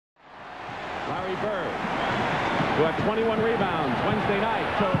Larry Bird, who had 21 rebounds Wednesday night,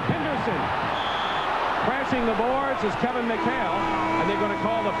 to Henderson. Crashing the boards is Kevin McHale, and they're going to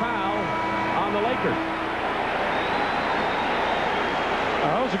call the foul on the Lakers.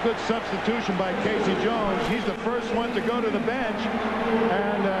 That was a good substitution by Casey Jones. He's the first one to go to the bench,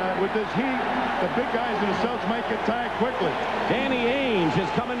 and with this heat, the big guys in the Celtics might get tired quickly. Danny Ainge has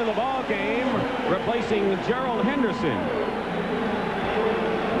come into the ball game, replacing Gerald Henderson.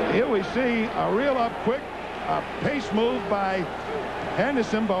 Here we see a real quick pace move by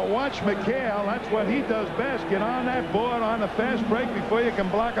Henderson, but watch McHale. That's what he does best. Get on that board on the fast break before you can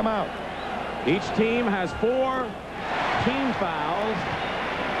block him out. Each team has 4 team fouls,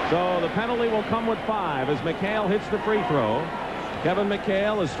 so the penalty will come with 5 as McHale hits the free throw. Kevin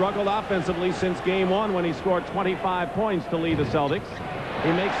McHale has struggled offensively since game 1 when he scored 25 points to lead the Celtics.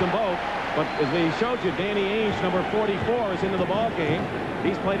 He makes them both, but as we showed you, Danny Ainge, number 44, is into the ball game.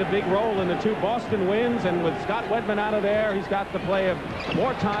 He's played a big role in the 2 Boston wins, and with Scott Wedman out of there, he's got to play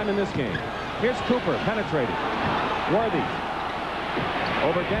more time in this game. Here's Cooper penetrating. Worthy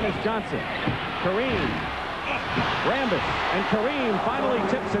over Dennis Johnson. Kareem. Rambis, and Kareem finally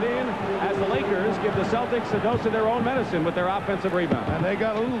tips it in as the Lakers give the Celtics a dose of their own medicine with their offensive rebound. And they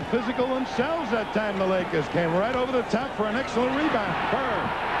got a little physical themselves that time. The Lakers came right over the top for an excellent rebound. Bird.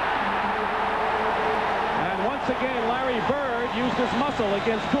 And once again, Larry Bird used his muscle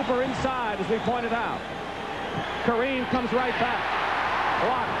against Cooper inside, as we pointed out. Kareem comes right back.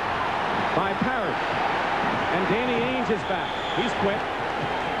 Blocked by Parrish. And Danny Ainge is back. He's quick.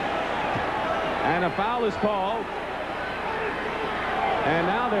 And a foul is called. And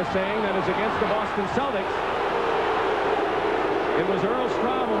now they're saying that it's against the Boston Celtics. It was Earl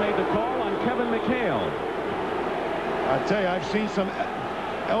Straub who made the call on Kevin McHale. I tell you, I've seen some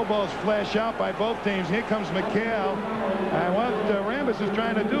elbows flash out by both teams. Here comes McHale. And what Rambis is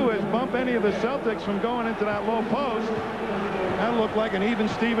trying to do is bump any of the Celtics from going into that low post. That looked like an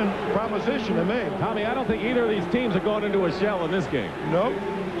even-Steven proposition to me. Tommy, I don't think either of these teams are going into a shell in this game. Nope.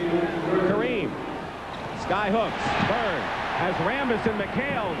 Kareem. Sky hooks. Bird. As Rambis and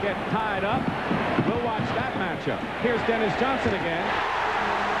McHale get tied up. We'll watch that matchup. Here's Dennis Johnson again.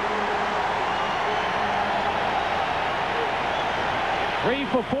 Three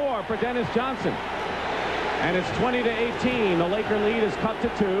for Dennis Johnson. And it's 20-18. The Laker lead is cut to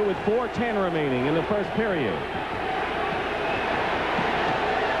 2 with 4:10 remaining in the first period.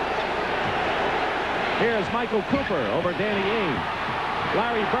 Here's Michael Cooper over Danny Ainge.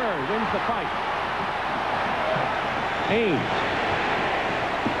 Larry Bird wins the fight. Ainge.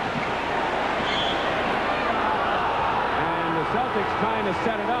 And the Celtics trying to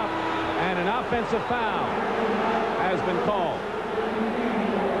set it up, and an offensive foul has been called.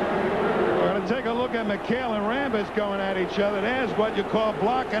 We're going to take a look at McHale and Rambis going at each other. There's what you call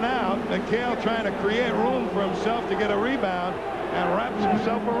blocking out. McHale trying to create room for himself to get a rebound and wraps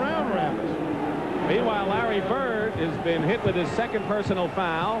himself around Rambis. Meanwhile, Larry Bird has been hit with his second personal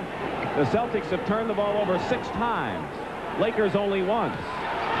foul. The Celtics have turned the ball over 6 times. Lakers only once.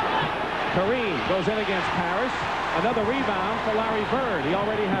 Kareem goes in against Parrish. Another rebound for Larry Bird. He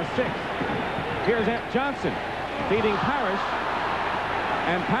already has 6. Here's Johnson feeding Parrish.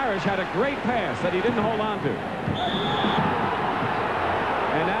 And Parrish had a great pass that he didn't hold on to.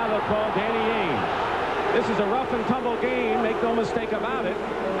 And now they'll call Danny Ainge. This is a rough and tumble game, make no mistake about it,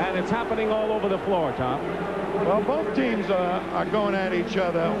 and it's happening all over the floor, Tom. Well, both teams are going at each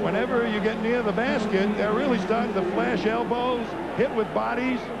other. Whenever you get near the basket, they're really starting to flash elbows, hit with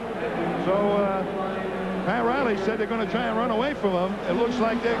bodies. So Pat Riley said they're going to try and run away from them. It looks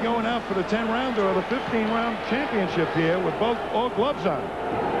like they're going out for the 10-rounder or the 15-round championship here with all gloves on.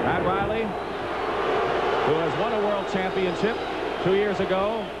 Pat Riley, who has won a world championship 2 years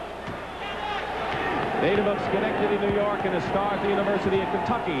ago. Native of Schenectady, New York, and a star at the University of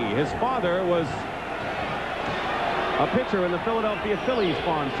Kentucky. His father was a pitcher in the Philadelphia Phillies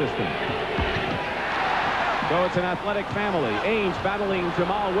farm system. So it's an athletic family. Ainge battling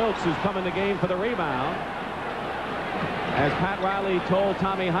Jamal Wilkes, who's come in the game for the rebound. As Pat Riley told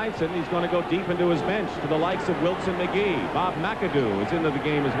Tommy Heinsohn, he's going to go deep into his bench to the likes of Wilkes and McGee. Bob McAdoo is into the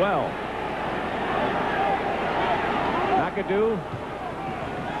game as well. McAdoo,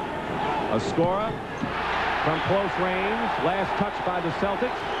 a scorer from close range. Last touch by the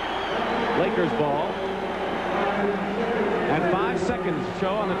Celtics. Lakers ball. And 5 seconds to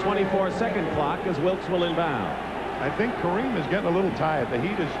show on the 24-second clock as Wilkes will inbound. I think Kareem is getting a little tired. The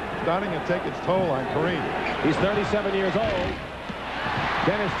heat is starting to take its toll on Kareem. He's 37 years old.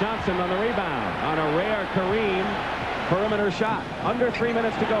 Dennis Johnson on the rebound on a rare Kareem perimeter shot. Under 3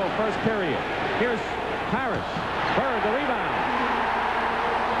 minutes to go, first period. Here's Parrish. Bird, the rebound.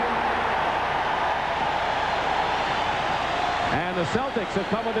 the Celtics have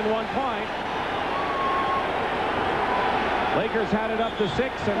come within 1 point. Lakers had it up to 6,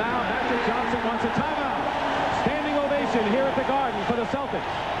 and now Magic Johnson wants a timeout. Standing ovation here at the Garden for the Celtics.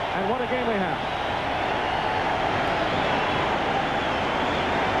 And what a game we have.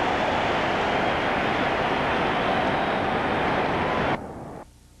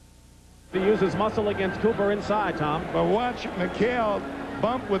 He uses muscle against Cooper inside, Tom. But watch McHale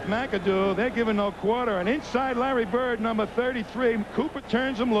bump with McAdoo. They're giving no quarter. And inside Larry Bird, number 33, Cooper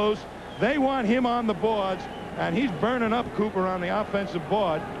turns him loose. They want him on the boards, and he's burning up Cooper on the offensive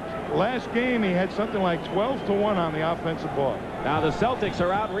board. Last game, he had something like 12-1 on the offensive board. Now the Celtics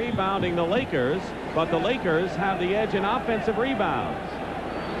are out rebounding the Lakers, but the Lakers have the edge in offensive rebounds.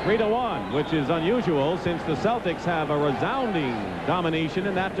 3-1, which is unusual since the Celtics have a resounding domination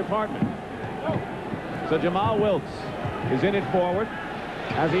in that department. So Jamal Wiltz is in it forward,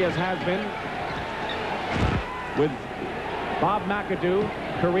 as he has been, with Bob McAdoo,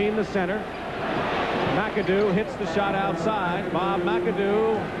 Kareem the center. McAdoo hits the shot outside. Bob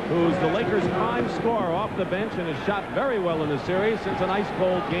McAdoo, who's the Lakers' prime scorer off the bench and has shot very well in the series since an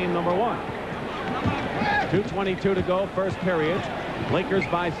ice-cold game number 1. 2:22 to go, first period. Lakers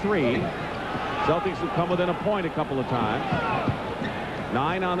by 3. Celtics have come within a point a couple of times.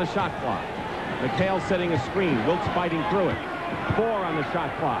 9 on the shot clock. McHale setting a screen. Wilkes fighting through it. 4 on the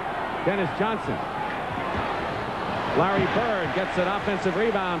shot clock. Dennis Johnson. Larry Bird gets an offensive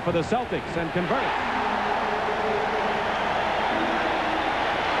rebound for the Celtics and converts.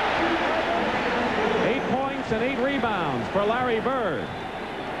 And 8 rebounds for Larry Bird,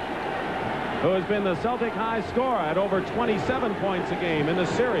 who has been the Celtic high scorer at over 27 points a game in the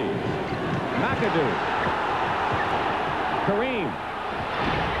series. McAdoo, Kareem,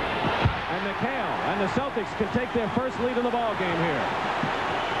 and McHale, and the Celtics can take their first lead in the ball game here.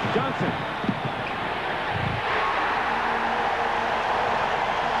 Johnson.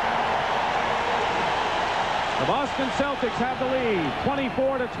 The Boston Celtics have the lead,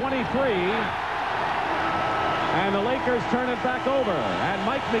 24-23. And the Lakers turn it back over. And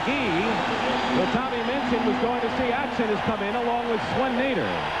Mike McGee, who Tommy mentioned was going to see action, has come in along with Swen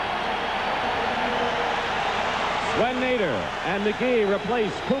Nader. Swen Nader and McGee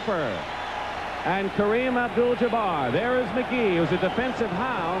replace Cooper and Kareem Abdul-Jabbar. There is McGee, who's a defensive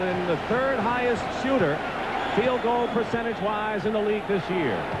hound and the 3rd highest shooter, field goal percentage-wise, in the league this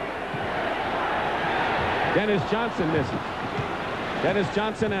year. Dennis Johnson misses. Dennis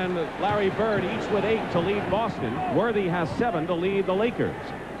Johnson and Larry Bird each with 8 to lead Boston. Worthy has 7 to lead the Lakers.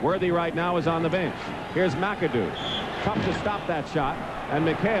 Worthy right now is on the bench. Here's McAdoo. Tough to stop that shot, and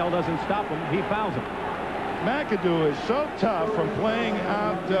McHale doesn't stop him. He fouls him. McAdoo is so tough from playing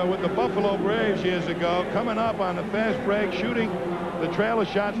out with the Buffalo Braves years ago, coming up on the fast break, shooting the trailer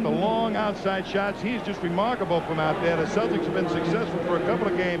shots, the long outside shots. He's just remarkable from out there. The Celtics have been successful for a couple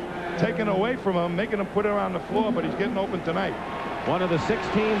of games, taking away from him, making him put it on the floor, but he's getting open tonight. One of the 6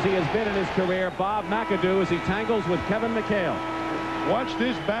 teams he has been in his career, Bob McAdoo, as he tangles with Kevin McHale. Watch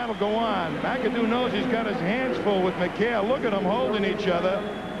this battle go on. McAdoo knows he's got his hands full with McHale. Look at them holding each other.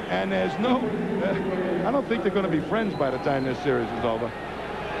 And there's no... I don't think they're going to be friends by the time this series is over.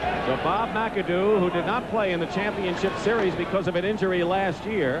 So Bob McAdoo, who did not play in the championship series because of an injury last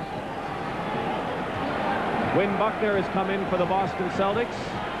year. Win Buckner has come in for the Boston Celtics.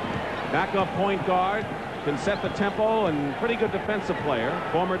 Backup point guard. Can set the tempo and pretty good defensive player.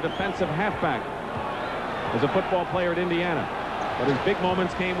 Former defensive halfback as a football player at Indiana. But his big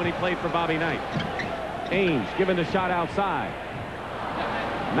moments came when he played for Bobby Knight. Ainge given the shot outside.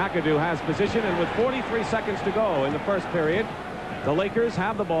 McAdoo has position, and with 43 seconds to go in the first period, the Lakers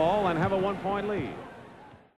have the ball and have a 1-point lead.